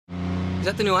Is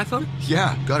that the new iPhone?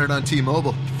 Yeah, got it on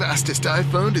T-Mobile. Fastest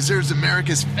iPhone deserves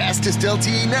America's fastest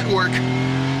LTE network.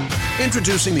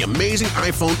 Introducing the amazing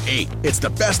iPhone 8. It's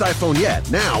the best iPhone yet,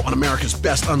 now on America's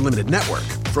best unlimited network.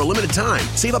 For a limited time,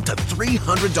 save up to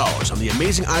 $300 on the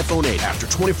amazing iPhone 8 after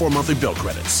 24 monthly bill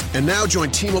credits. And now join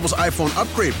T-Mobile's iPhone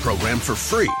upgrade program for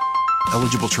free.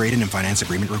 Eligible trade-in and finance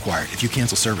agreement required. If you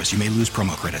cancel service, you may lose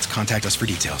promo credits. Contact us for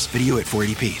details. Video at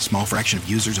 480p. Small fraction of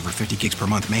users over 50 gigs per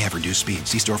month may have reduced speed.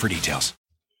 See store for details.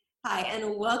 Hi,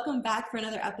 and welcome back for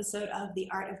another episode of the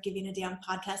Art of Giving a Damn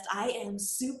podcast. I am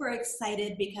super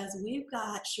excited because we've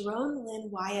got Sharon Lynn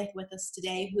Wyeth with us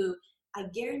today, who I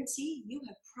guarantee you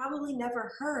have probably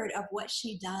never heard of what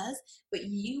she does, but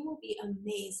you will be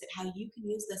amazed at how you can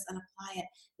use this and apply it,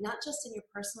 not just in your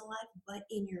personal life, but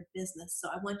in your business. So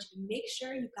I want you to make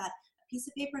sure you've got a piece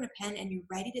of paper and a pen and you're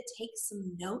ready to take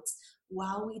some notes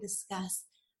while we discuss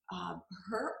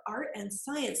her art and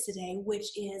science today, which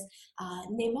is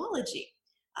Neimology.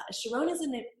 Sharon is a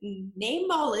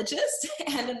Neimologist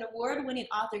and an award-winning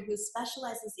author who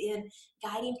specializes in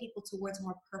guiding people towards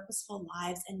more purposeful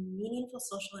lives and meaningful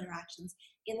social interactions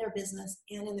in their business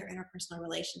and in their interpersonal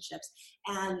relationships.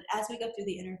 And as we go through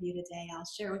the interview today, I'll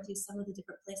share with you some of the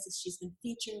different places she's been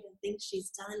featured and things she's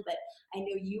done, but I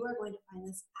know you are going to find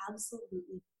this absolutely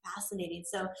fascinating.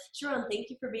 So Sharon, thank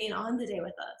you for being on today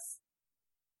with us.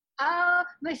 Oh,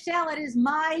 Michelle, it is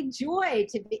my joy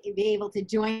to be able to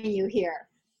join you here.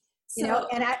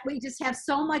 We just have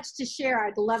so much to share.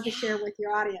 I'd love to share with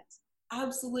your audience.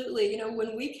 Absolutely.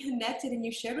 When we connected and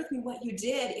you shared with me what you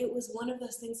did, it was one of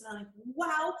those things that I'm like,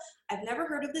 wow, I've never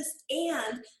heard of this,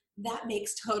 and that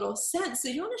makes total sense. So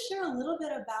you want to share a little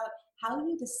bit about how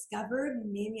you discovered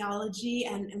Neimology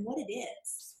and what it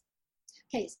is?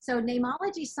 Okay, so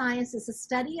Neimology science is a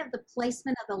study of the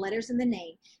placement of the letters in the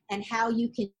name and how you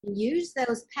can use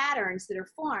those patterns that are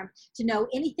formed to know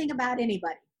anything about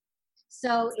anybody.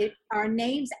 So our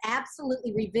names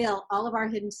absolutely reveal all of our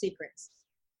hidden secrets.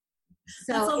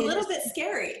 So that's a little bit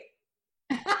scary.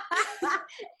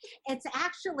 It's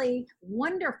actually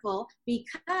wonderful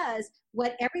because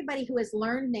what everybody who has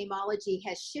learned Neimology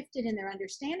has shifted in their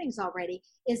understandings already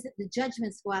is that the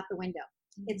judgments go out the window.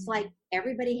 It's like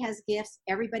everybody has gifts,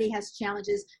 everybody has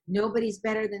challenges, nobody's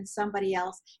better than somebody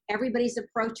else, everybody's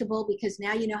approachable because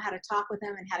now you know how to talk with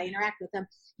them and how to interact with them.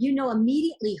 You know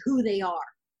immediately who they are.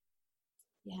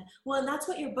 Yeah, well, and that's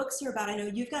what your books are about. I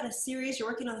know you've got a series, you're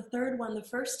working on the third one. The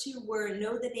first two were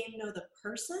Know the Name, Know the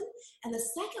Person, and the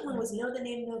second one was Know the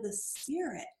Name, Know the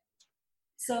Spirit.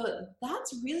 So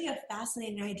that's really a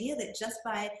fascinating idea that just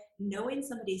by knowing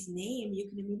somebody's name, you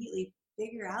can immediately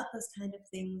figure out those kind of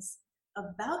things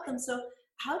about them. So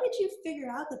how did you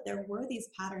figure out that there were these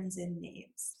patterns in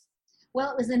names? Well,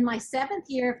 it was in my 7th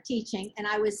year of teaching, and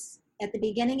I was at the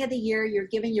beginning of the year, you're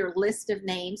given your list of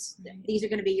names. These are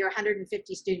going to be your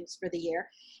 150 students for the year.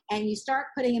 And you start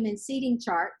putting them in seating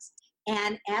charts.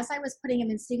 And as I was putting them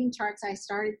in seating charts, I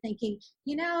started thinking,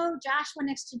 Joshua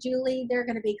next to Julie, they're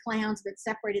going to be clowns, but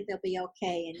separated, they'll be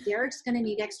okay. And Derek's going to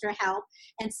need extra help.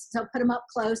 And so put them up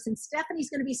close. And Stephanie's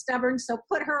going to be stubborn. So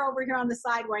put her over here on the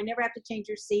side where I never have to change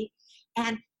her seat.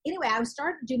 And anyway, I was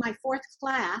starting to do my 4th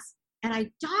class, and I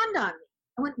dawned on me.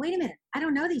 I went, wait a minute, I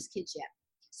don't know these kids yet.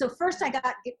 So first I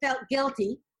felt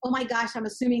guilty. Oh my gosh, I'm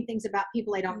assuming things about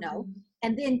people I don't know.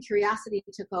 And then curiosity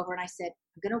took over, and I said,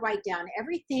 I'm going to write down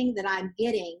everything that I'm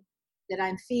getting, that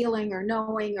I'm feeling or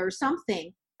knowing or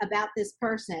something about this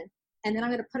person. And then I'm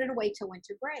going to put it away till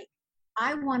winter break.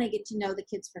 I want to get to know the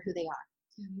kids for who they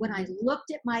are. When I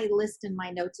looked at my list and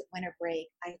my notes at winter break,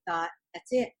 I thought,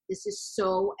 that's it. This is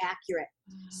so accurate.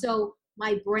 So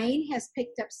my brain has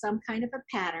picked up some kind of a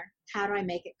pattern. How do I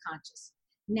make it conscious?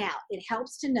 Now, it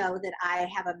helps to know that I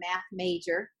have a math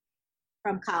major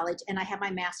from college and I have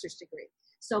my master's degree.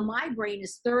 So my brain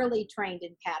is thoroughly trained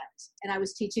in patterns, and I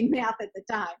was teaching math at the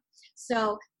time.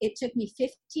 So it took me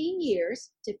 15 years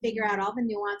to figure out all the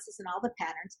nuances and all the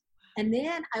patterns. And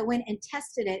then I went and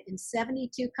tested it in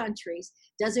 72 countries.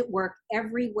 Does it work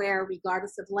everywhere,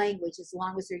 regardless of language, as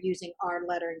long as they're using our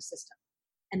lettering system?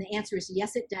 And the answer is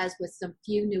yes, it does, with some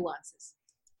few nuances.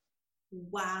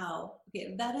 Wow.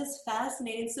 Okay, that is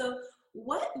fascinating. So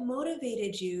what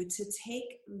motivated you to take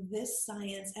this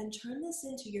science and turn this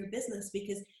into your business?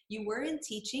 Because you were in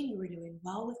teaching, you were doing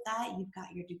well with that, you've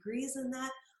got your degrees in that.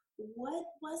 What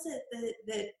was it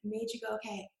that made you go,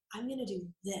 okay, I'm going to do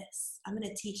this. I'm going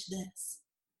to teach this?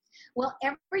 Well,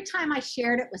 every time I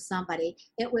shared it with somebody,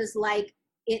 it was like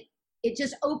it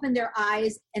just opened their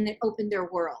eyes and it opened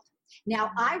their world.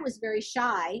 Now, I was very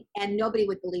shy, and nobody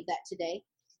would believe that today.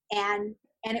 And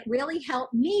And it really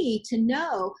helped me to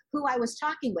know who I was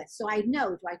talking with. So I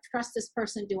know, do I trust this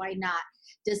person? Do I not?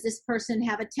 Does this person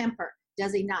have a temper?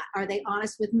 Does he not? Are they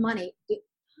honest with money?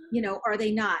 Are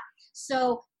they not?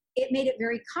 So it made it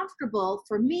very comfortable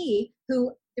for me,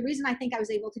 the reason I think I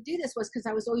was able to do this was because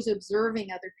I was always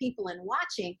observing other people and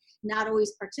watching, not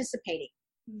always participating.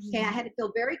 Mm-hmm. Okay, I had to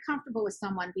feel very comfortable with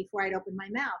someone before I'd open my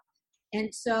mouth.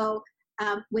 And so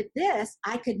with this,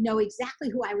 I could know exactly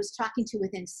who I was talking to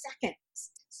within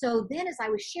seconds. So then as I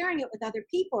was sharing it with other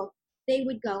people, they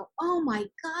would go, oh my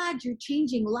God, you're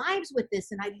changing lives with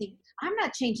this. And I think, I'm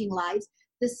not changing lives.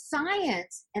 The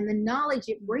science and the knowledge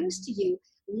it brings to you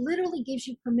literally gives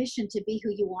you permission to be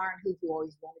who you are and who you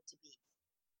always wanted to be.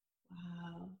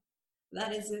 Wow.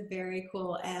 That is very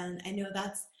cool. And I know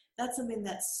that's something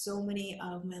that so many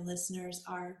of my listeners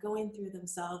are going through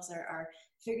themselves, are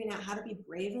figuring out how to be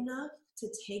brave enough to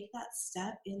take that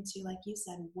step into, like you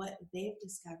said, what they've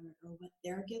discovered or what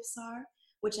their gifts are,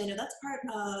 which I know that's part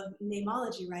of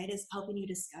Neimology, right? Is helping you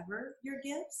discover your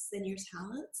gifts and your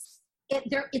talents.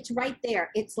 It's right there.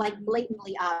 It's like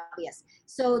blatantly obvious.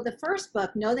 So the first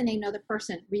book, Know the Name, Know the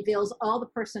Person, reveals all the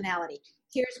personality.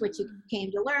 Here's what you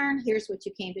came to learn. Here's what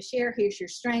you came to share. Here's your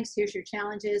strengths. Here's your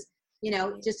challenges,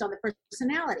 just on the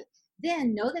personality.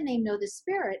 Then Know the Name, Know the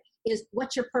Spirit is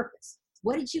what's your purpose?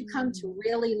 What did you come to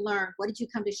really learn? What did you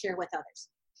come to share with others?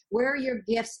 Where are your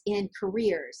gifts in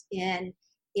careers, in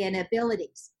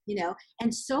abilities,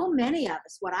 And so many of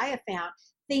us, what I have found,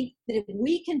 think that if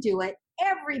we can do it,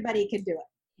 everybody can do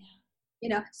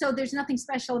it. So there's nothing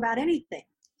special about anything.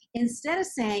 Instead of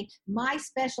saying my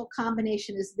special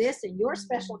combination is this and your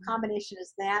special combination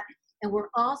is that, and we're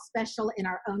all special in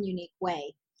our own unique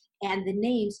way, and the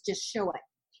names just show it.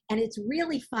 And it's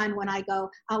really fun when I'll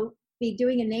be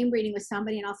doing a name reading with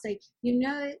somebody and I'll say,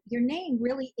 your name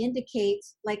really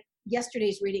indicates, like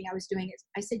yesterday's reading I was doing it,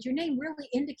 I said, your name really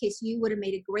indicates you would have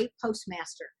made a great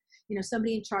postmaster,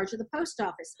 somebody in charge of the post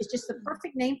office. It's just the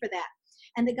perfect name for that.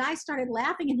 And the guy started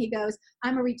laughing and he goes,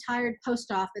 I'm a retired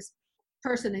post office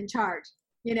person in charge,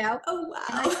 Oh,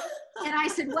 wow. And I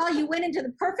said, well, you went into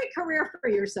the perfect career for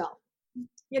yourself,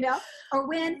 or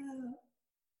when,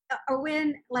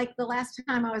 like the last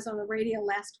time I was on the radio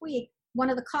last week, one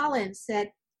of the call-ins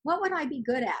said, what would I be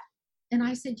good at? And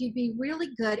I said, you'd be really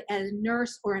good as a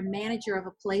nurse or a manager of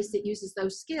a place that uses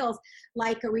those skills,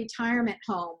 like a retirement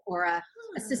home or a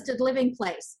assisted living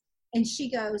place. And she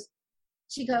goes,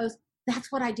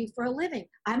 that's what I do for a living.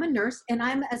 I'm a nurse and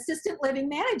I'm an assistant living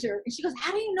manager. And she goes,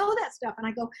 how do you know that stuff? And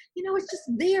I go, it's just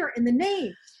there in the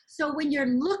name. So when you're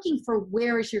looking for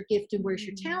where is your gift and where's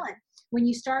your talent, when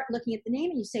you start looking at the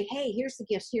name and you say, hey, here's the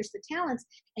gifts, here's the talents,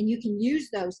 and you can use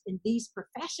those in these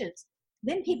professions,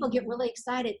 then people get really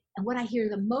excited. And what I hear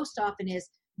the most often is,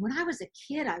 when I was a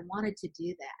kid, I wanted to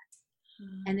do that.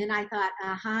 And then I thought,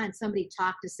 and somebody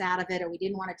talked us out of it, or we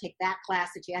didn't want to take that class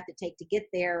that you have to take to get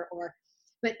there,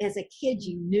 but as a kid,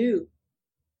 you knew.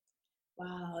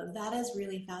 Wow, that is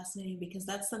really fascinating, because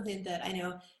that's something that I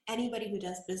know anybody who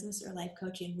does business or life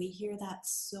coaching, we hear that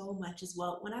so much as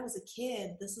well. When I was a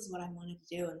kid, this is what I wanted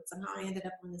to do. And somehow I ended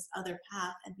up on this other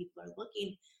path, and people are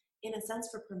looking, in a sense,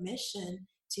 for permission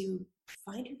to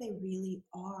find who they really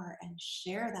are and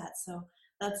share that. So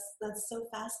that's so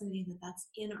fascinating that that's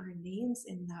in our names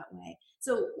in that way.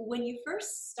 So when you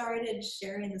first started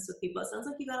sharing this with people, it sounds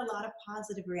like you got a lot of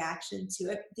positive reaction to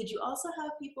it. Did you also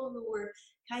have people who were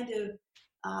kind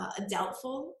of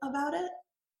doubtful about it?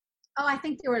 Oh, I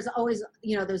think there was always,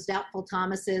 those doubtful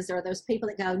Thomases, or those people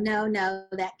that go, no,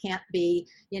 that can't be,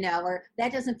 or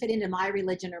that doesn't fit into my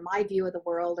religion or my view of the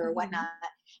world or whatnot.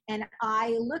 And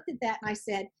I looked at that and I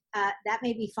said, that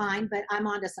may be fine, but I'm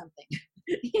onto something,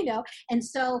 And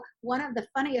so one of the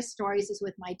funniest stories is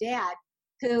with my dad,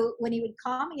 who, when he would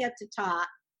call me up to talk,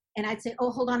 and I'd say,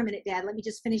 oh, hold on a minute, Dad, let me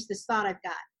just finish this thought I've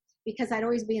got. Because I'd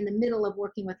always be in the middle of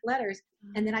working with letters.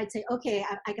 And then I'd say, okay,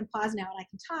 I can pause now and I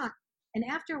can talk. And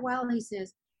after a while, he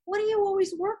says, what are you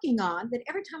always working on that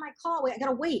every time I call, I got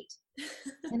to wait?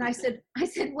 And I said,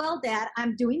 well, Dad,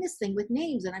 I'm doing this thing with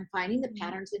names, and I'm finding the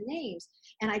patterns in names.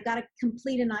 And I've got to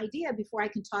complete an idea before I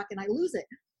can talk and I lose it.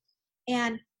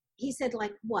 And he said,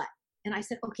 like what? And I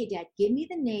said, okay, Dad, give me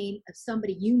the name of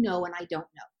somebody you know and I don't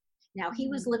know. Now, he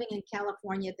was living in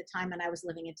California at the time, and I was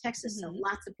living in Texas, so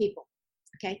lots of people.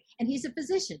 Okay. And he's a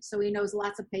physician, so he knows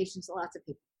lots of patients, lots of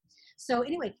people. So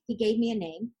anyway, he gave me a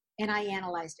name and I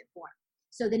analyzed it for him.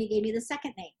 So then he gave me the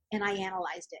second name and I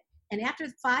analyzed it. And after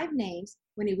 5 names,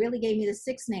 when he really gave me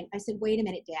the 6th name, I said, wait a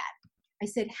minute, Dad. I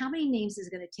said, how many names is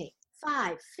it going to take?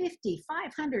 5, 50,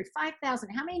 500, 5,000.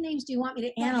 How many names do you want me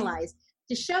to analyze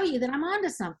to show you that I'm onto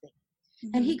something?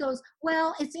 And he goes,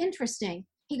 well, it's interesting.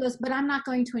 He goes, but I'm not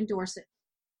going to endorse it.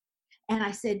 And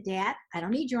I said, Dad, I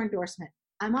don't need your endorsement.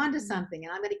 I'm onto something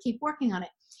and I'm going to keep working on it.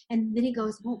 And then he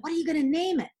goes, well, what are you going to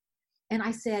name it? And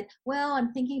I said, well,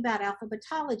 I'm thinking about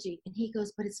alphabetology. And he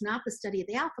goes, but it's not the study of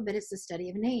the alphabet, it's the study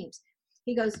of names.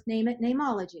 He goes, name it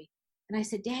Neimology. And I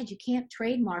said, Dad, you can't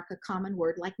trademark a common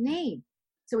word like name.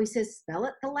 So he says, spell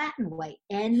it the Latin way,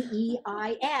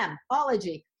 N-E-I-M,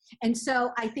 ology. And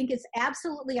so I think it's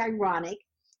absolutely ironic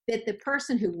that the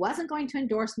person who wasn't going to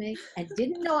endorse me and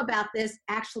didn't know about this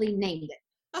actually named it.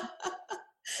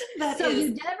 So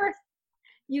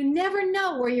you never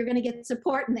know where you're going to get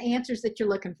support and the answers that you're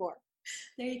looking for.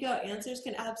 There you go. Answers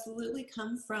can absolutely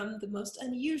come from the most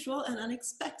unusual and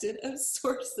unexpected of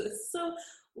sources. So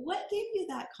what gave you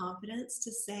that confidence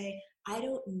to say, I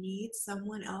don't need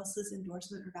someone else's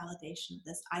endorsement or validation of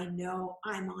this? I know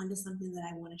I'm onto something that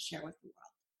I want to share with the world.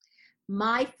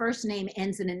 My first name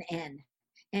ends in an N,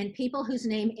 and people whose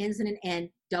name ends in an N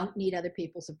don't need other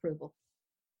people's approval.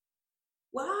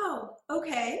 Wow.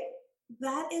 Okay.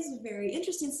 That is very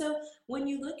interesting. So when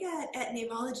you look at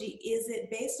Neimology, is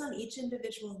it based on each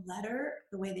individual letter,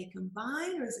 the way they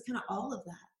combine, or is it kind of all of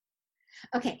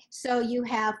that? Okay, so you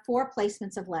have 4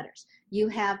 placements of letters. You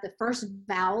have the first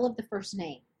vowel of the first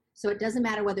name. So it doesn't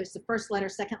matter whether it's the first letter,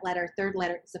 second letter, third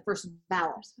letter, it's the first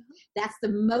vowel. That's the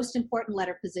most important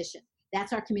letter position.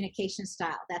 That's our communication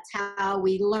style. That's how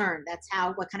we learn. That's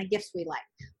what kind of gifts we like.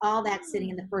 All that's sitting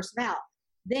in the first vowel.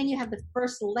 Then you have the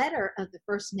first letter of the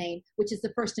first name, which is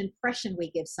the first impression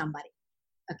we give somebody.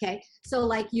 Okay, so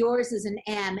like yours is an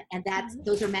M, and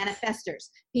those are manifestors.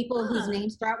 People whose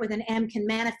names start with an M can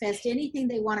manifest anything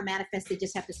they want to manifest. They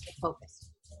just have to stay focused.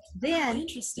 Then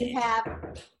you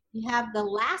have the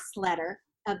last letter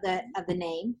of the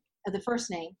name, of the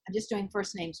first name. I'm just doing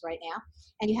first names right now.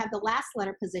 And you have the last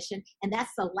letter position, and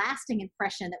that's the lasting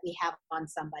impression that we have on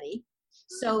somebody.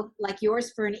 So like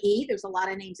yours for an E, there's a lot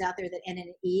of names out there that end in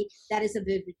an E. That is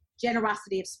the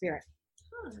generosity of spirit.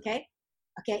 Okay.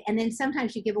 Okay, and then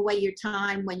sometimes you give away your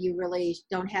time when you really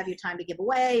don't have your time to give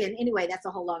away. And anyway, that's a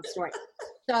whole long story.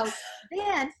 So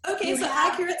then... Okay, so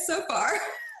accurate so far.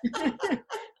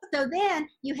 So then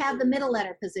you have the middle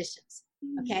letter positions,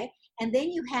 okay? And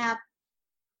then you have,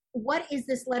 what is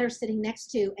this letter sitting next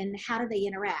to and how do they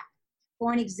interact?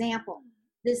 For an example,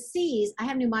 the C's, I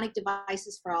have mnemonic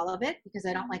devices for all of it because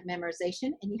I don't like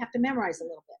memorization, and you have to memorize a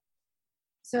little bit.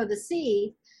 So the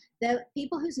C... The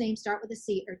people whose names start with a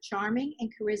C are charming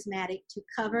and charismatic to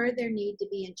cover their need to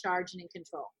be in charge and in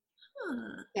control.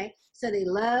 Okay, so they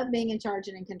love being in charge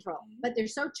and in control, but they're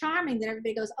so charming that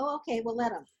everybody goes, oh, okay, we'll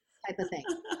let them, type of thing.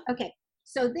 Okay,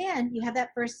 so then you have that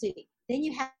first C. Then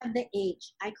you have the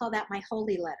H. I call that my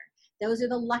holy letter. Those are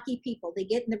the lucky people. They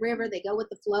get in the river, they go with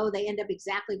the flow, they end up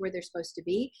exactly where they're supposed to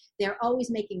be. They're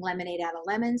always making lemonade out of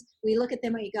lemons. We look at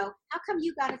them and we go, how come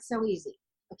you got it so easy?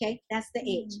 Okay, that's the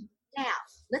H. Now,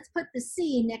 let's put the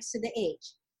C next to the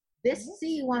H. This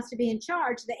C wants to be in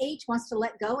charge. The H wants to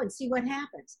let go and see what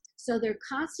happens. So they're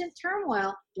constant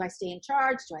turmoil. Do I stay in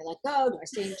charge? Do I let go? Do I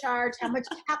stay in charge? How much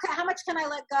can I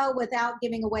let go without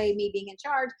giving away me being in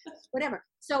charge? Whatever.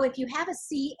 So if you have a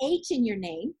CH in your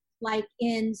name, like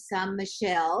in some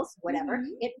Michelle's, whatever, it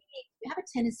means you have a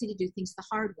tendency to do things the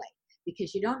hard way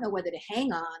because you don't know whether to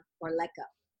hang on or let go.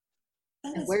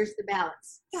 And where's the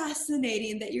balance?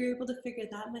 Fascinating that you're able to figure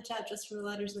that much out just for the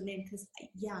letters of the name, because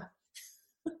yeah,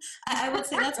 I would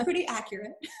say that's pretty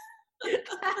accurate.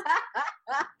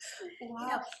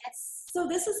 Wow. So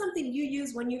this is something you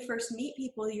use when you first meet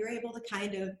people. You're able to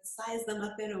kind of size them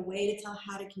up in a way to tell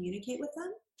how to communicate with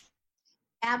them?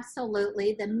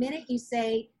 Absolutely. The minute you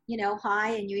say, hi,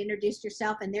 and you introduce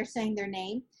yourself and they're saying their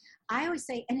name, I always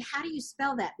say, and how do you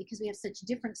spell that? Because we have such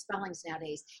different spellings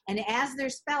nowadays. And as they're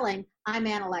spelling, I'm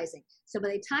analyzing. So by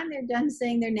the time they're done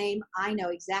saying their name, I know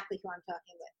exactly who I'm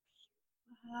talking with.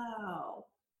 Wow.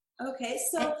 Okay.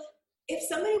 So if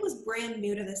somebody was brand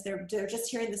new to this, they're just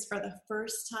hearing this for the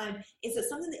first time, is it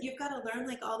something that you've got to learn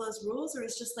like all those rules, or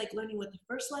is just like learning what the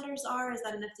first letters are? Is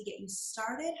that enough to get you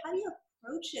started? How do you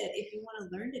approach it if you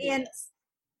want to learn to do this?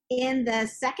 In the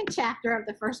second chapter of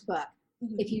the first book,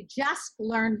 if you just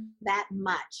learn that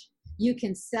much, you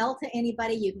can sell to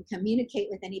anybody, you can communicate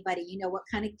with anybody, you know what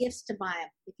kind of gifts to buy them.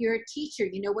 If you're a teacher,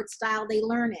 you know what style they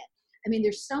learn in. I mean,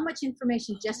 there's so much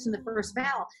information just in the first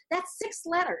vowel. That's 6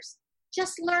 letters.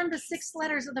 Just learn the 6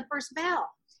 letters of the first vowel.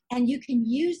 And you can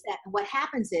use that. And what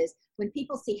happens is when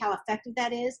people see how effective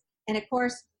that is, and of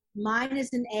course, mine is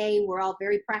an A. We're all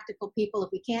very practical people. If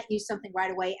we can't use something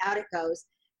right away, out it goes.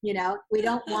 We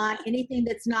don't want anything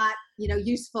that's not,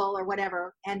 useful or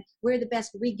whatever. And we're the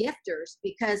best regifters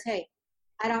because, hey,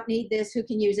 I don't need this. Who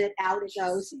can use it? Out it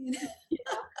goes.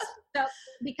 So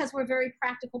because we're very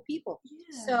practical people.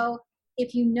 Yeah. So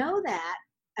if you know that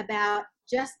about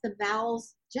just the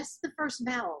vowels, just the first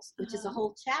vowels, which is a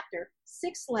whole chapter,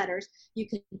 6 letters, you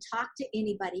can talk to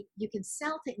anybody, you can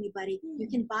sell to anybody, you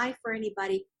can buy for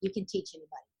anybody, you can teach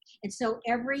anybody. And so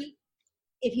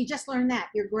if you just learn that,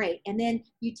 you're great. And then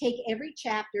you take every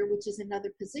chapter, which is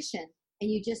another position, and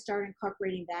you just start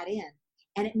incorporating that in.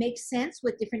 And it makes sense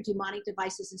with different demonic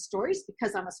devices and stories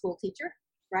because I'm a school teacher,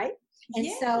 right? And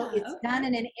so it's done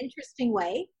in an interesting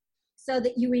way so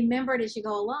that you remember it as you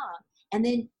go along. And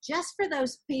then just for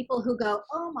those people who go,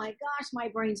 oh my gosh, my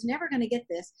brain's never going to get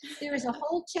this, there is a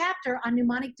whole chapter on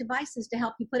mnemonic devices to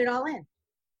help you put it all in.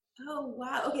 Oh,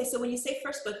 wow. Okay, so when you say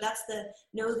first book, that's the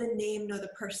know the name, know the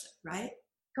person, right?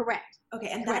 Correct. Okay,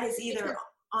 and that is either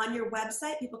on your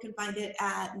website, people can find it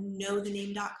at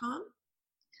knowthename.com?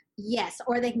 Yes,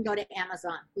 or they can go to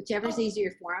Amazon, whichever's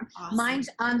easier for them. Awesome. Mine's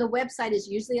on the website is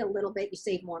usually a little bit, you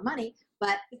save more money,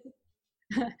 but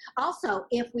also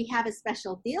if we have a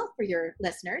special deal for your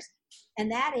listeners,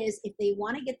 and that is if they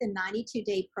want to get the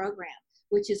 92-day program,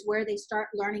 which is where they start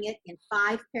learning it in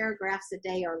 5 paragraphs a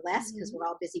day or less, because we're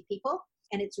all busy people,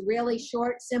 and it's really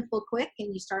short, simple, quick,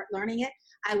 and you start learning it,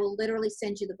 I will literally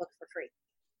send you the book for free.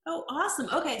 Oh, awesome.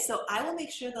 Okay, so I will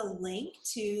make sure the link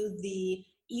to the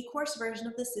e-course version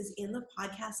of this is in the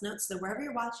podcast notes. So wherever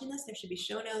you're watching this, there should be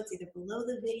show notes either below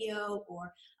the video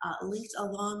or linked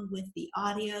along with the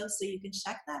audio. So you can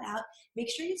check that out. Make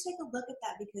sure you take a look at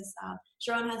that because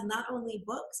Sharon has not only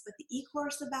books, but the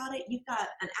e-course about it. You've got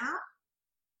an app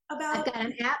about I've got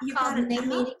an app called Name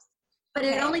Meetings, but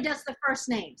it only does the first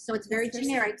name. So it's very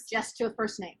generic, just to a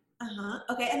first name.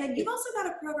 Okay, and then you've also got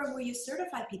a program where you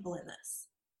certify people in this.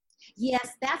 Yes,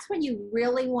 that's when you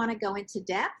really want to go into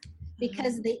depth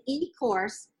because the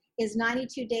e-course is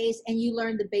 92 days and you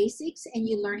learn the basics and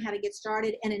you learn how to get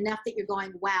started and enough that you're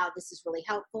going, wow, this is really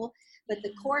helpful. But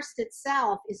the course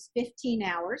itself is 15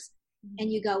 hours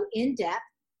and you go in depth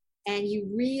and you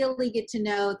really get to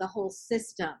know the whole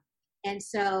system. And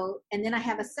then I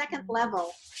have a second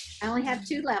level. I only have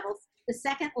 2 levels. The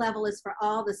second level is for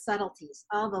all the subtleties,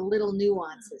 all the little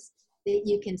nuances that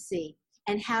you can see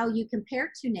and how you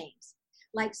compare 2 names.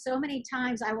 Like so many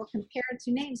times I will compare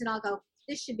 2 names and I'll go,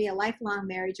 this should be a lifelong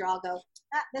marriage, or I'll go,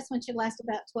 this one should last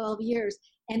about 12 years.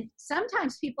 And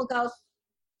sometimes people go,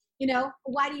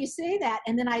 why do you say that?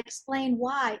 And then I explain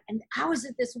why. And I was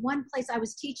at this one place, I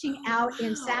was teaching out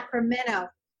in Sacramento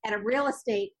at a real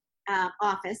estate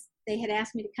office. They had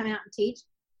asked me to come out and teach.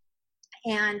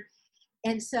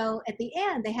 And so at the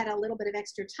end, they had a little bit of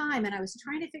extra time, and I was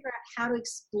trying to figure out how to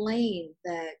explain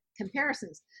the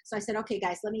comparisons. So I said, okay,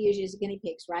 guys, let me use you as guinea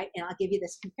pigs, right? And I'll give you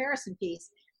this comparison piece.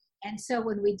 And so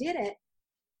when we did it,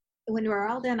 when we were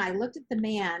all done, I looked at the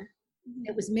man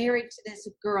that was married to this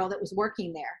girl that was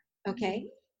working there, okay?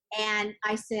 And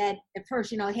I said, at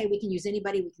first, hey, we can use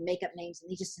anybody, we can make up names, and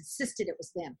he just insisted it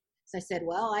was them. So I said,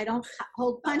 well, I don't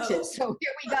hold punches, so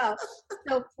here we go.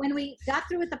 So when we got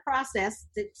through with the process,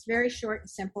 it's very short and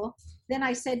simple, then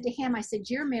I said to him, I said,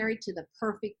 you're married to the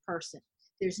perfect person.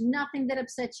 There's nothing that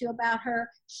upsets you about her.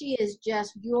 She is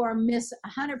just your Miss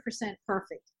 100%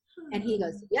 perfect. And he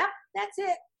goes, yep, that's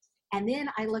it. And then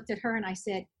I looked at her and I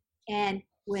said, and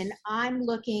when I'm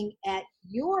looking at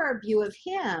your view of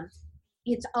him,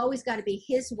 it's always got to be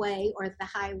his way or the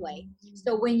highway.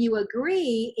 So when you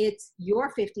agree, it's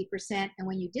your 50%. And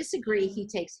when you disagree, he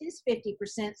takes his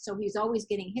 50%. So he's always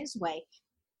getting his way.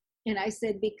 And I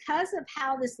said, because of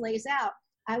how this lays out,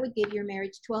 I would give your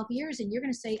marriage 12 years. And you're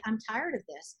going to say, I'm tired of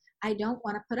this. I don't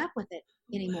want to put up with it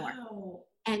anymore. Wow.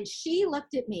 And she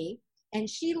looked at me and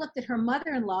she looked at her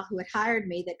mother-in-law who had hired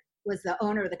me, that was the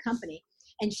owner of the company.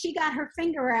 And she got her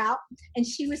finger out and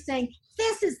she was saying,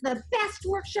 this is the best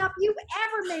workshop you've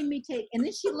ever made me take. And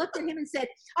then she looked at him and said,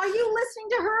 are you listening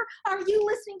to her? Are you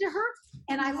listening to her?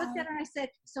 And I looked at her and I said,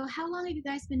 so how long have you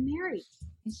guys been married?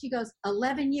 And she goes,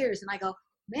 11 years. And I go,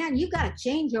 man, you got to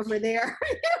change over there.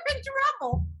 You're in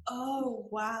trouble. Oh,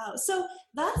 wow. So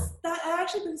that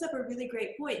actually brings up a really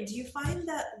great point. Do you find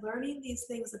that learning these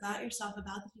things about yourself,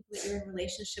 about the people that you're in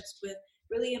relationships with,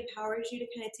 really empowers you to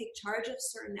kind of take charge of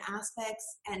certain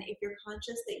aspects, and if you're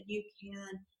conscious that you can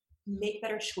make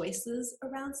better choices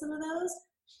around some of those?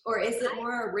 Or is it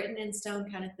more a written in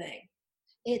stone kind of thing?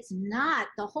 It's not.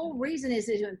 The whole reason is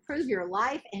to improve your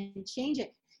life and change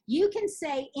it. You can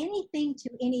say anything to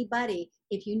anybody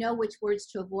if you know which words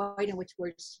to avoid and which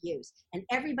words to use. And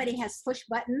everybody has push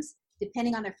buttons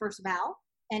depending on their first vowel,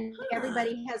 and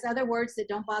everybody has other words that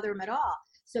don't bother them at all.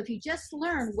 So if you just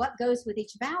learn what goes with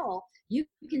each vowel, you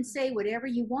can say whatever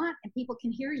you want and people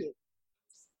can hear you.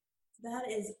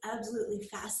 That is absolutely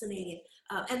fascinating.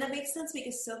 And that makes sense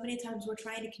because so many times we're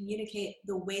trying to communicate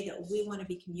the way that we want to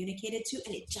be communicated to,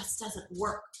 and it just doesn't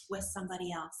work with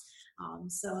somebody else.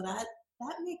 So that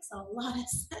makes a lot of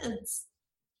sense.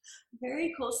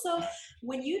 Very cool. So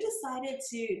when you decided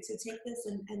to take this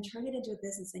and turn it into a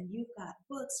business, and you've got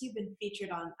books, you've been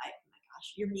featured on, oh my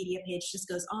gosh, your media page just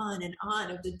goes on and on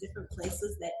of the different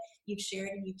places that you've shared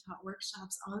and you've taught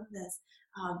workshops on this.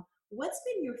 What's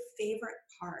been your favorite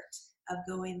part of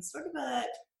going sort of a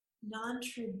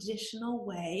non-traditional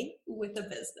way with a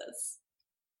business?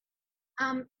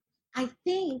 I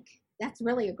think that's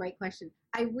really a great question.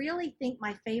 I really think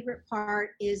my favorite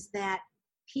part is that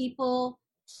people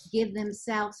give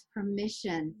themselves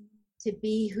permission to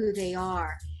be who they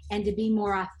are and to be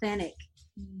more authentic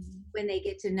when they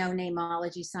get to know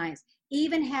Neimology science.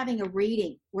 Even having a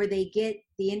reading where they get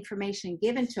the information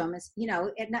given to them, is,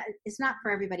 it's not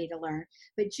for everybody to learn,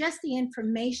 but just the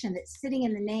information that's sitting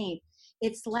in the name,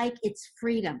 it's like it's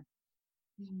freedom.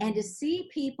 And to see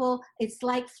people, it's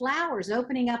like flowers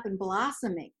opening up and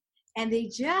blossoming. And they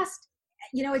just,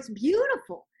 it's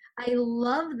beautiful. I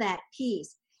love that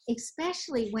piece,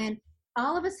 especially when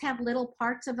all of us have little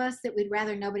parts of us that we'd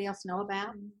rather nobody else know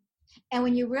about. And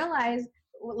when you realize,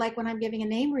 like when I'm giving a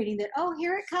name reading, that, oh,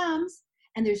 here it comes,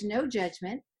 and there's no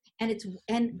judgment,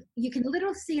 and you can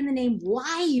literally see in the name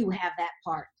why you have that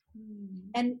part.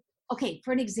 And okay,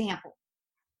 for an example,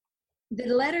 the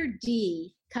letter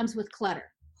D comes with clutter,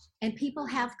 and people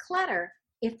have clutter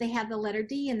if they have the letter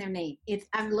D in their name. If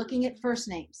I'm looking at first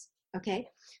names, okay,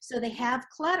 so they have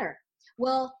clutter.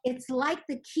 Well, it's like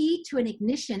the key to an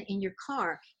ignition in your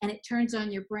car, and it turns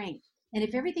on your brain. And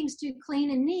if everything's too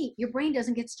clean and neat, your brain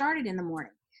doesn't get started in the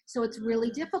morning. So it's really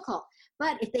difficult.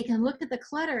 But if they can look at the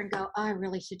clutter and go, oh, I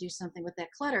really should do something with that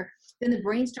clutter, then the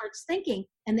brain starts thinking,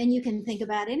 and then you can think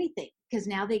about anything because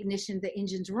now the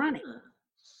engine's running.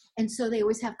 And so they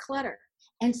always have clutter.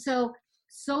 And so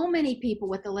many people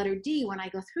with the letter D, when I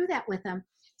go through that with them,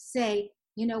 say,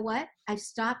 you know what? I've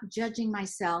stopped judging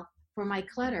myself for my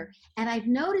clutter. And I've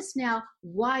noticed now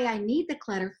why I need the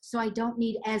clutter, so I don't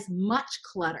need as much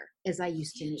clutter as I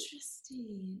used to need.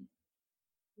 Interesting.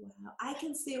 Wow. I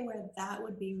can see where that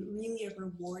would be really a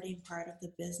rewarding part of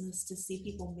the business, to see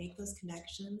people make those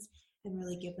connections and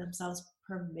really give themselves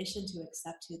permission to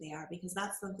accept who they are, because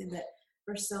that's something that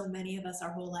for so many of us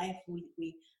our whole life,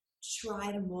 we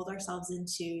try to mold ourselves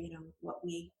into, what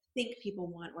we think people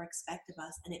want or expect of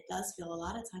us. And it does feel a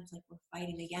lot of times like we're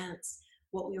fighting against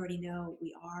what we already know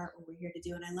we are or we're here to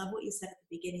do. And I love what you said at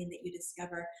the beginning, that you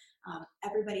discover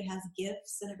everybody has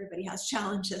gifts and everybody has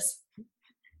challenges.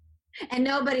 And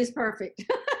nobody's perfect.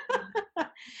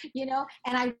 And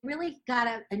I really got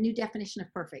a new definition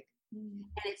of perfect. And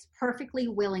it's perfectly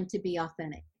willing to be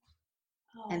authentic.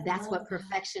 Oh, and that's what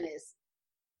perfection is.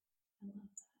 I love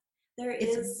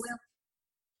that.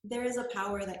 There is a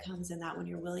power that comes in that when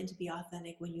you're willing to be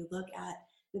authentic, when you look at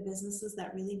the businesses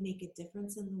that really make a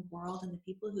difference in the world and the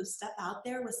people who step out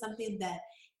there with something that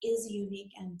is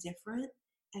unique and different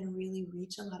and really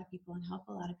reach a lot of people and help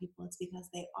a lot of people. It's because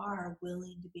they are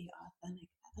willing to be authentic.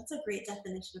 That's a great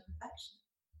definition of perfection.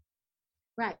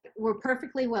 Right. We're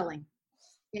perfectly willing,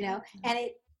 and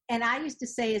I used to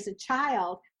say as a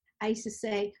child, I used to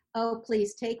say, oh,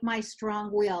 please take my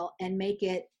strong will and make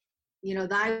it,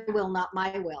 thy will, not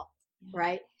my will. Yeah.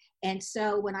 Right. And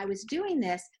so when I was doing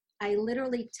this, I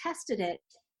literally tested it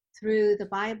through the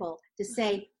Bible to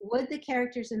say, would the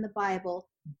characters in the Bible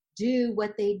do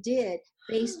what they did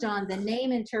based on the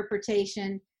name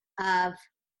interpretation of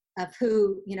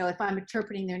who, if I'm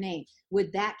interpreting their name,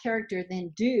 would that character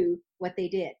then do what they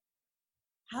did?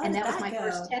 And that was my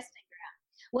first testing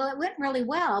ground. Well, it went really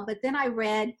well, but then I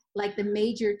read like the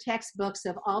major textbooks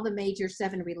of all the major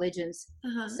 7 religions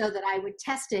so that I would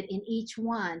test it in each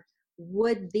one.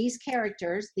 Would these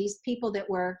characters, these people that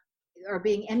are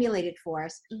being emulated for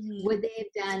us, would they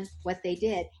have done what they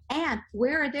did? And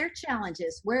where are their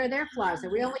challenges? Where are their flaws?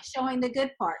 Are we only showing the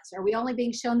good parts? Are we only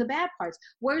being shown the bad parts?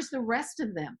 Where's the rest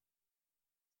of them?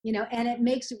 And it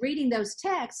makes reading those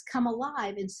texts come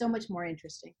alive and so much more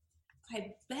interesting.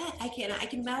 I bet. I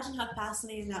can imagine how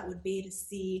fascinating that would be to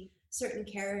see certain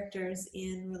characters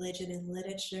in religion and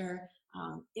literature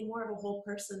in more of a whole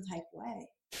person type way.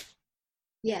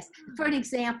 Yes. For an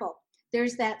example,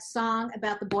 there's that song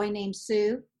about the boy named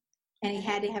Sue, and he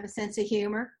had to have a sense of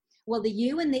humor. Well, the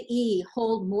U and the E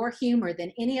hold more humor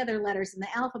than any other letters in the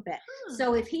alphabet.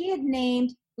 So if he had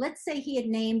named, let's say he had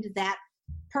named that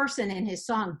person in his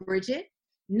song Bridget,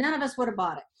 none of us would have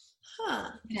bought it.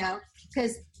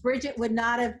 Because Bridget would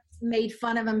not have made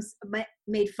fun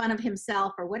of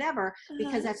himself or whatever,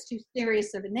 because that's too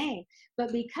serious of a name.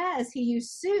 But because he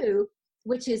used Sue,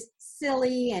 which is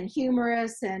silly and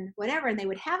humorous and whatever, and they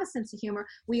would have a sense of humor,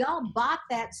 we all bought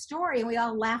that story and we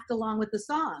all laughed along with the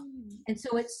song. And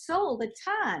so it sold a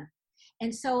ton.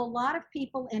 And so a lot of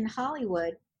people in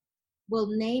Hollywood will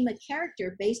name a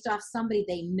character based off somebody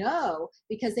they know,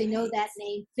 because they know that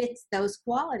name fits those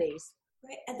qualities.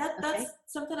 Right. And that's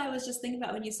something I was just thinking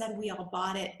about when you said we all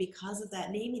bought it because of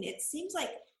that naming. It seems like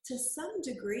to some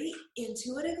degree,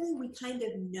 intuitively, we kind of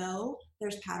know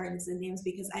there's patterns in names,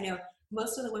 because I know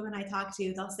most of the women I talk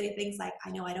to, they'll say things like,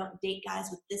 I know I don't date guys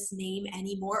with this name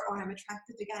anymore, or I'm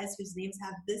attracted to guys whose names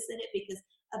have this in it because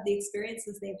of the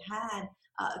experiences they've had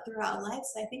throughout life.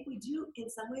 So I think we do, in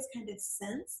some ways, kind of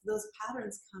sense those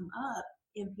patterns come up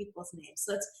in people's names.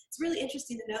 So it's really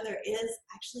interesting to know there is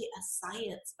actually a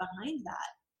science behind that.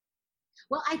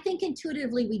 Well, I think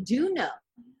intuitively we do know.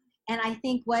 And I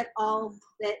think what all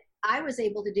that I was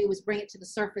able to do was bring it to the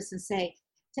surface and say,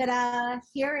 ta-da,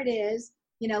 here it is.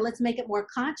 Let's make it more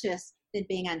conscious than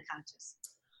being unconscious.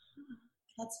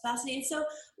 That's fascinating. So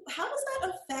how does that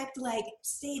affect like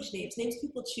stage names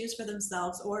people choose for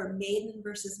themselves, or maiden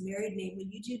versus married name?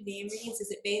 When you do name readings,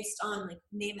 is it based on like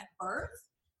name at birth,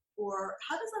 or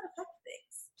how does that affect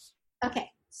things? Okay,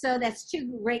 so that's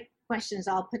two great questions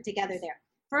all put together there.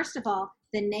 First of all,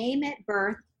 the name at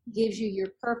birth gives you your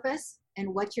purpose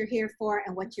and what you're here for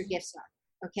and what your gifts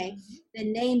are, okay?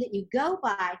 The name that you go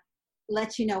by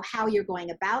lets you know how you're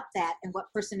going about that and what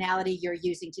personality you're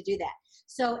using to do that.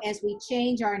 So as we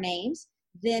change our names,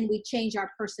 then we change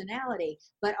our personality,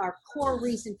 but our core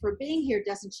reason for being here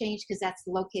doesn't change because that's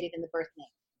located in the birth name.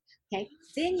 Okay.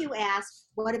 Then you ask,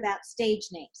 what about stage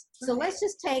names? So let's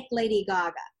just take Lady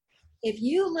Gaga. If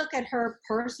you look at her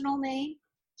personal name,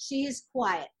 she is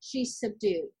quiet. She's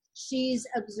subdued. She's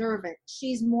observant.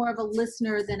 She's more of a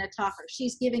listener than a talker.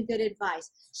 She's giving good advice.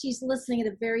 She's listening at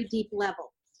a very deep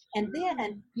level. And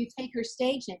then you take her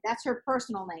stage name. That's her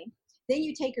personal name. Then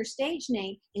you take her stage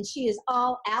name, and she is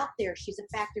all out there. She's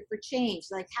a factor for change.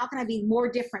 Like, how can I be more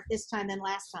different this time than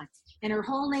last time? And her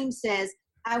whole name says,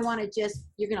 I want to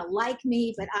you're going to like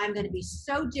me, but I'm going to be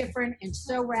so different and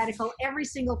so radical every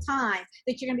single time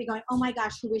that you're going to be going, oh my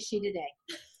gosh, who is she today?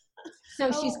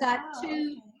 So she's got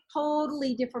two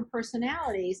totally different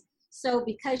personalities. So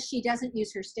because she doesn't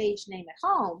use her stage name at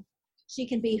home, she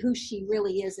can be who she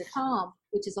really is at home,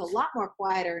 which is a lot more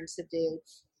quieter and subdued,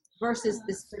 versus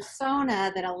this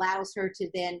persona that allows her to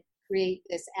then create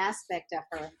this aspect of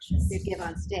her to give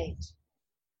on stage.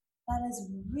 That is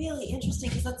really interesting,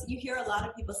 because you hear a lot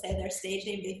of people say their stage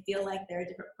name, they feel like they're a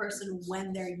different person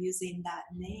when they're using that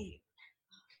name.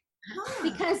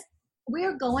 Because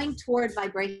we're going toward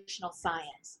vibrational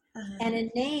science, and a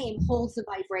name holds a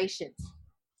vibration.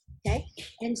 Okay.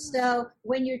 And so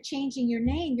when you're changing your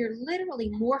name, you're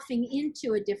literally morphing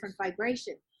into a different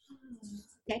vibration.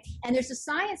 Okay. And there's a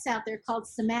science out there called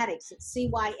cymatics. It's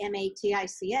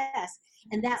C-Y-M-A-T-I-C-S.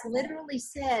 And that literally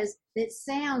says that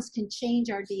sounds can change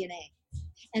our DNA.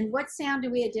 And what sound do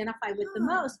we identify with the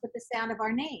most? With the sound of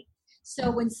our name.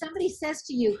 So when somebody says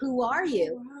to you, who are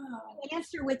you? You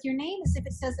answer with your name as if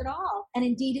it says it all. And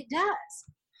indeed it does.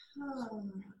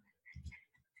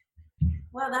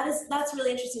 Wow, that's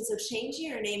really interesting. So changing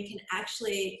your name can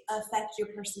actually affect your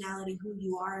personality, who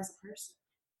you are as a person.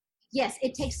 Yes,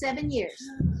 it takes 7 years.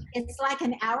 It's like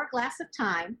an hourglass of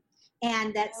time,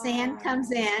 and that sand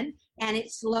comes in, and it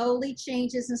slowly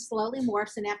changes and slowly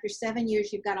morphs, and after 7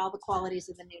 years, you've got all the qualities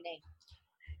of the new name.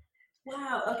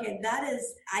 Wow, okay,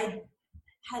 I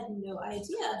had no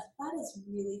idea. That is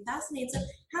really fascinating. So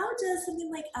how does something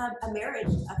like a marriage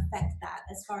affect that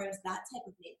as far as that type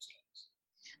of name change?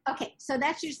 Okay, so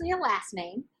that's usually a last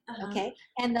name, okay?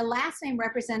 And the last name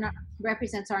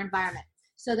represents our environment.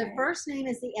 So the first name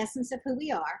is the essence of who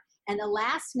we are, and the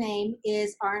last name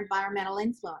is our environmental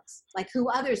influence, like who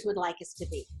others would like us to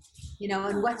be,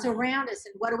 and what's around us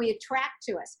and what do we attract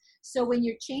to us. So when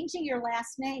you're changing your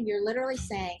last name, you're literally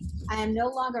saying, I am no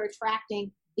longer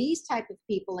attracting these type of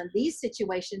people in these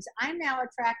situations. I'm now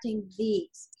attracting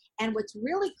these. And what's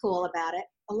really cool about it,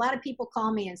 a lot of people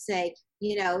call me and say,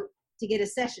 to get a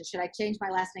session, should I change my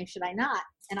last name? Should I not?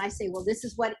 And I say, well, this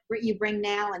is what you bring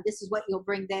now, and this is what you'll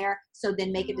bring there. So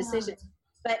then make a decision.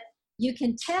 But you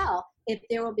can tell if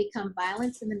there will become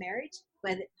violence in the marriage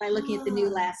by looking at the new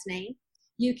last name.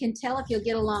 You can tell if you'll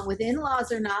get along with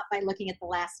in-laws or not by looking at the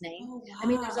last name. I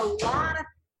mean, there's a lot of,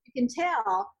 you can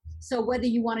tell. So whether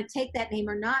you want to take that name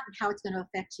or not and how it's going to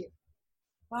affect you.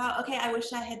 Wow. Okay. I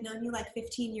wish I had known you like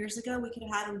 15 years ago. We could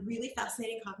have had a really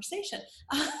fascinating conversation.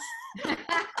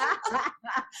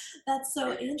 That's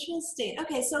so interesting.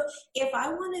 Okay. So if I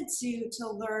wanted to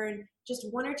learn just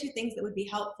one or two things that would be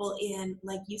helpful in,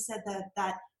 like you said,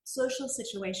 that social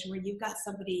situation where you've got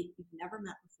somebody you've never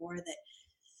met before that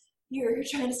you're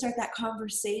trying to start that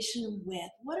conversation with,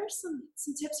 what are some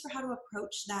tips for how to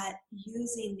approach that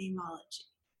using Neimology?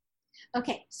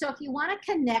 Okay, so if you want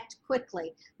to connect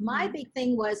quickly, my big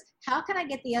thing was, how can I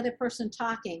get the other person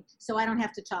talking so I don't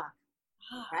have to talk?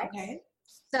 Right? Okay.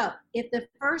 So if the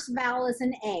first vowel is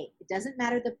an A, it doesn't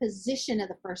matter the position of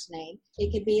the first name.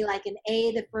 It could be like an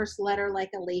A, the first letter like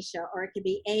Alicia, or it could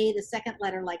be A, the second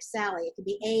letter like Sally. It could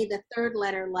be A, the third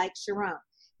letter like Sharon.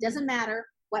 It doesn't matter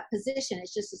what position.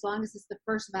 It's just as long as it's the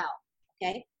first vowel.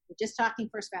 Okay? We're just talking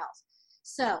first vowels.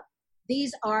 So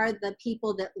these are the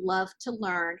people that love to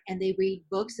learn, and they read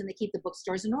books, and they keep the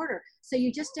bookstores in order. So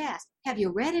you just ask, have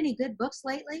you read any good books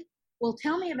lately? Well,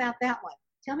 tell me about that one.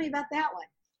 Tell me about that one.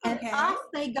 And off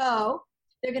they go.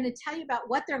 They're going to tell you about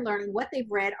what they're learning, what they've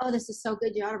read. Oh, this is so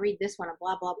good. You ought to read this one, and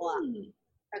blah, blah, blah.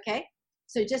 Okay?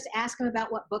 So just ask them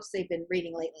about what books they've been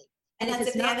reading lately. And if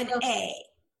it's not an A.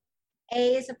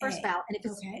 A is the first vowel. And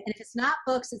if it's not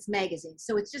books, it's magazines.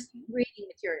 So it's just reading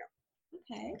material.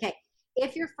 Okay.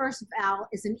 If your first vowel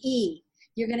is an E,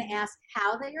 you're going to ask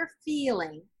how they are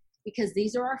feeling, because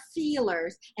these are our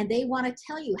feelers, and they want to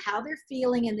tell you how they're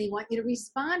feeling, and they want you to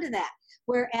respond to that.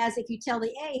 Whereas if you tell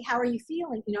the A, how are you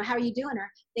feeling? How are you doing? Or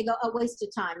they go, oh, waste of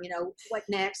time. What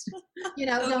next?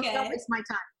 Don't waste my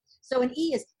time. So an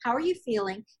E is, how are you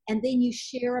feeling? And then you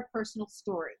share a personal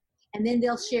story. And then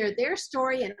they'll share their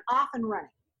story and off and running.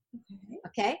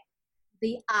 Okay?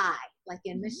 The I, like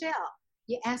in Michelle,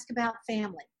 you ask about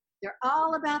family. They're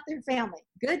all about their family,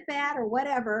 good, bad, or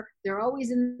whatever. They're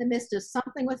always in the midst of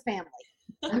something with family.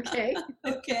 Okay?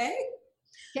 Okay.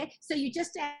 So you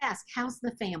just ask, how's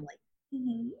the family?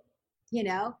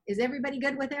 Is everybody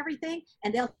good with everything?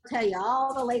 And they'll tell you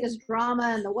all the latest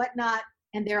drama and the whatnot,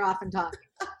 and they're off and talking.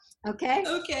 Okay?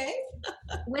 Okay.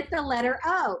 With the letter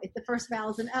O, if the first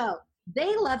vowel is an O,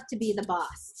 they love to be the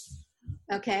boss.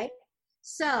 Okay?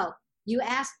 So you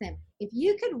ask them, if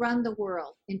you could run the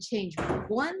world and change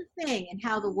one thing in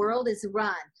how the world is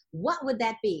run, what would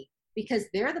that be? Because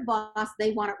they're the boss,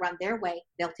 they want it run their way,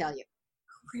 they'll tell you.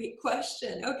 Great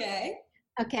question. Okay.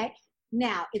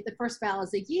 Now, if the first vowel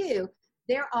is a U,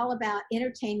 they're all about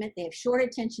entertainment. They have short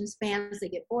attention spans. They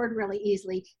get bored really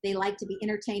easily. They like to be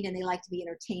entertained, and they like to be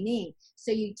entertaining.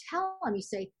 So you tell them, you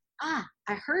say, I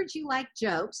heard you like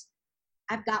jokes.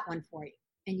 I've got one for you.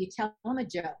 And you tell them a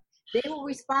joke. They will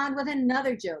respond with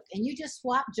another joke, and you just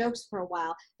swap jokes for a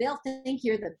while. They'll think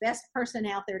you're the best person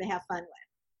out there to have fun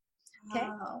with. Okay?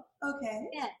 Wow. Okay.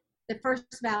 Yeah. The first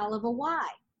vowel of a Y.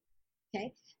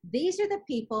 Okay? These are the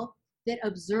people that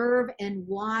observe and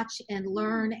watch and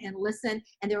learn and listen,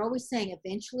 and they're always saying,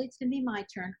 eventually it's going to be my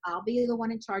turn. I'll be the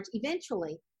one in charge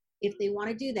eventually if they want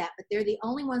to do that, but they're the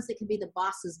only ones that can be the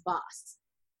boss's boss.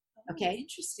 Okay?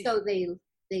 Interesting. So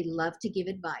they love to give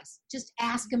advice. Just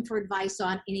ask them for advice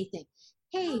on anything.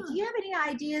 Hey, do you have any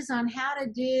ideas on how to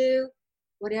do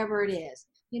whatever it is?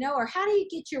 Or how do you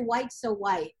get your white so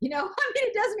white?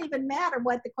 It doesn't even matter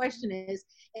what the question is.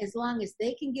 As long as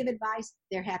they can give advice,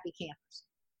 they're happy campers.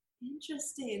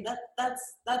 Interesting.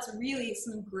 That's really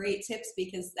some great tips,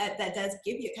 because that does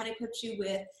give you, it kind of equips you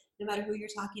with, no matter who you're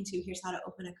talking to, here's how to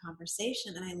open a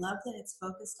conversation. And I love that it's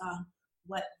focused on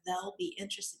what they'll be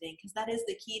interested in, because that is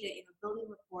the key to building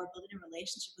rapport, building a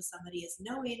relationship with somebody, is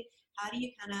knowing how do you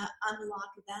kind of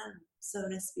unlock them, so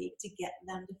to speak, to get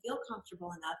them to feel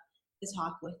comfortable enough to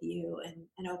talk with you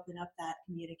and open up that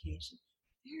communication.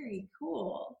 Very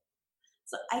cool.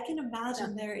 So I can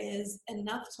imagine there is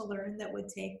enough to learn that would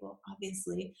take, well,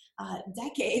 obviously,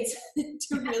 decades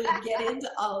to really get into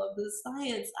all of the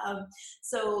science.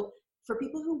 So for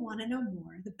people who want to know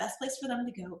more, the best place for them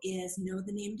to go is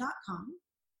knowthename.com.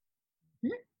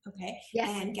 Okay.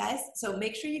 Yes. And guys, so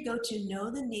make sure you go to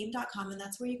knowthename.com, and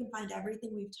that's where you can find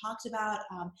everything we've talked about.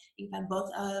 You can find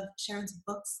both of Sharon's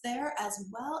books there, as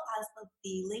well as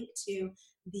the link to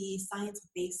the Science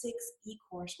Basics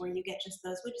e-course, where you get just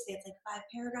those, would you say it's like 5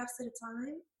 paragraphs at a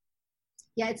time?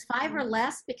 Yeah, it's 5 or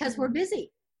less, because we're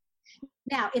busy.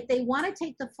 Now, if they want to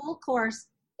take the full course,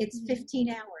 it's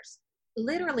 15 hours.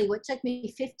 Literally, what took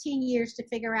me 15 years to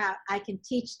figure out, I can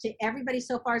teach to everybody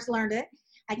so far has learned it.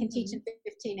 I can teach in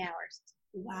 15 hours.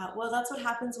 Wow. Well, that's what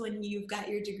happens when you've got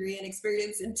your degree and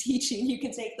experience in teaching. You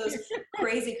can take those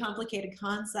crazy, complicated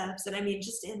concepts. And I mean,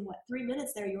 just in 3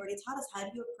 minutes there, you already taught us how do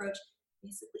you approach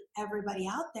basically everybody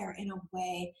out there in a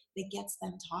way that gets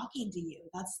them talking to you.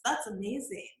 That's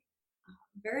amazing.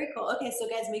 Very cool. Okay, so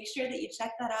guys, make sure that you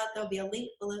check that out. There'll be a link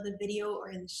below the video or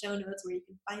in the show notes where you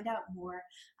can find out more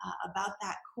about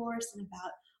that course and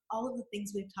about all of the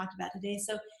things we've talked about today.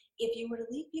 So if you were to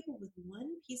leave people with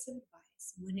one piece of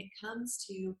advice when it comes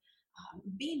to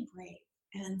being brave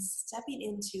and stepping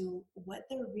into what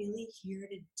they're really here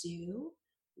to do,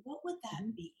 what would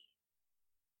that be?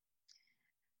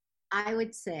 I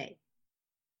would say,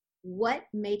 what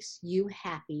makes you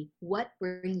happy? What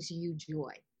brings you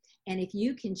joy? And if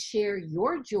you can share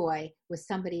your joy with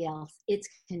somebody else, it's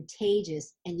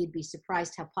contagious, and you'd be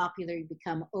surprised how popular you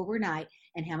become overnight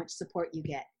and how much support you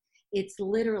get. It's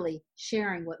literally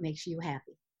sharing what makes you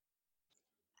happy.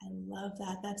 I love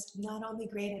that. That's not only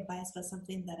great advice, but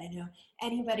something that I know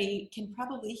anybody can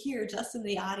probably hear just in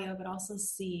the audio, but also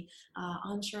see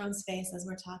on Sharon's face as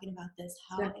we're talking about this,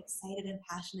 how excited and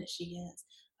passionate she is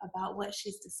about what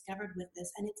she's discovered with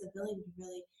this and its ability to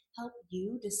really help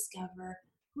you discover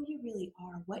who you really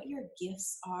are, what your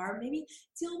gifts are, maybe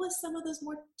deal with some of those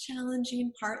more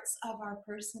challenging parts of our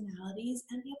personalities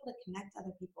and be able to connect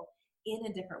other people in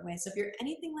a different way. So if you're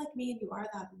anything like me and you are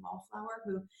that wallflower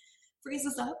who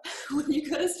freezes up when you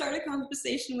go to start a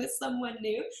conversation with someone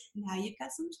new, now you've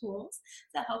got some tools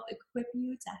to help equip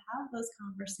you to have those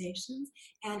conversations.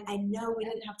 And I know we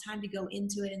didn't have time to go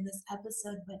into it in this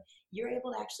episode, but you're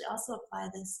able to actually also apply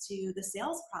this to the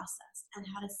sales process and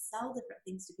how to sell different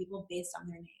things to people based on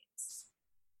their names.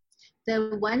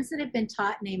 The ones that have been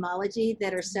taught Neimology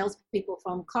that are salespeople,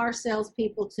 from car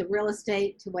salespeople to real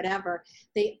estate to whatever,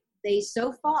 they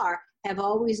so far have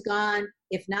always gone,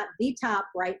 if not the top,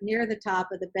 right near the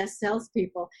top of the best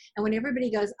salespeople. And when everybody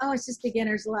goes, oh, it's just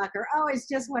beginner's luck, or oh, it's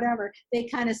just whatever, they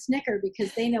kind of snicker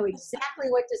because they know exactly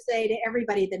what to say to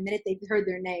everybody the minute they've heard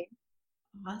their name.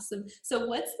 Awesome. So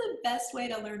what's the best way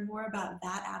to learn more about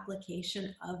that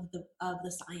application of the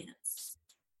science?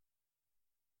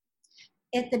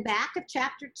 At the back of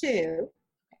chapter 2,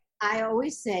 I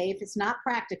always say, if it's not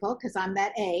practical, because I'm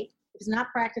that A, if it's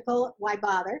not practical, why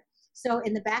bother? So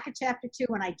in the back of chapter 2,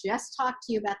 when I just talked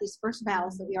to you about these first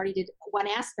vowels, that we already did one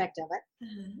aspect of it,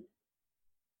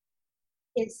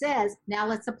 it says, now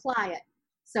let's apply it.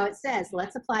 So it says,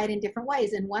 let's apply it in different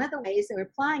ways. And one of the ways that we're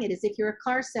applying it is, if you're a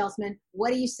car salesman,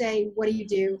 what do you say? What do you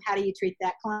do? How do you treat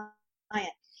that client?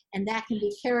 And that can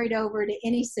be carried over to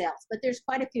any sales. But there's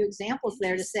quite a few examples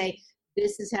there to say,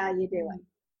 this is how you do it.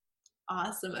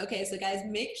 Awesome. Okay, so guys,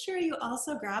 make sure you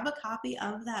also grab a copy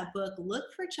of that book. Look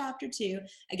for chapter 2.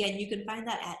 Again, you can find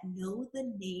that at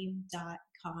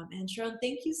knowthename.com. And Sharon,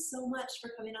 thank you so much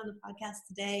for coming on the podcast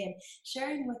today and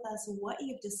sharing with us what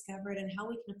you've discovered and how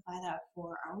we can apply that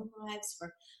for our own lives,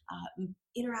 for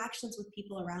interactions with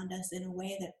people around us in a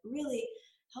way that really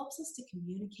helps us to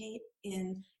communicate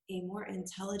in a more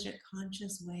intelligent,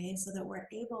 conscious way so that we're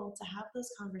able to have those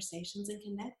conversations and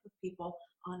connect with people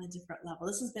on a different level.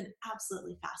 This has been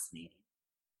absolutely fascinating.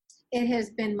 It has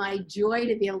been my joy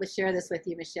to be able to share this with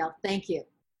you, Michelle. Thank you.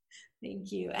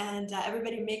 Thank you. And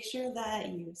everybody, make sure that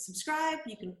you subscribe.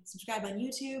 You can subscribe on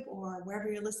YouTube or wherever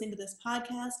you're listening to this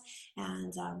podcast,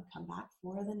 and come back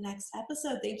for the next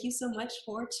episode. Thank you so much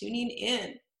for tuning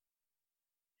in.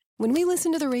 When we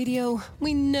listen to the radio,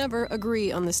 we never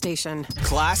agree on the station.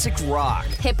 Classic rock.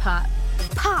 Hip-hop.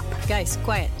 Pop. Guys,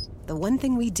 quiet. The one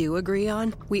thing we do agree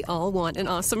on, we all want an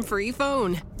awesome free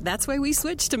phone. That's why we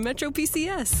switched to Metro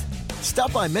PCS.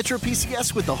 Stop by Metro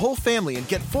PCS with the whole family and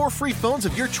get 4 free phones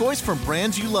of your choice from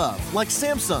brands you love, like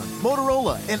Samsung,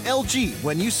 Motorola, and LG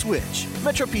when you switch.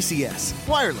 Metro PCS.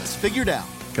 Wireless figured out.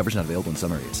 Coverage not available in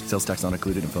some areas. Sales tax not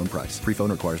included in phone price. Free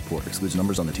phone requires port. Excludes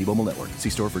numbers on the T-Mobile network. See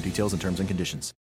store for details and terms and conditions.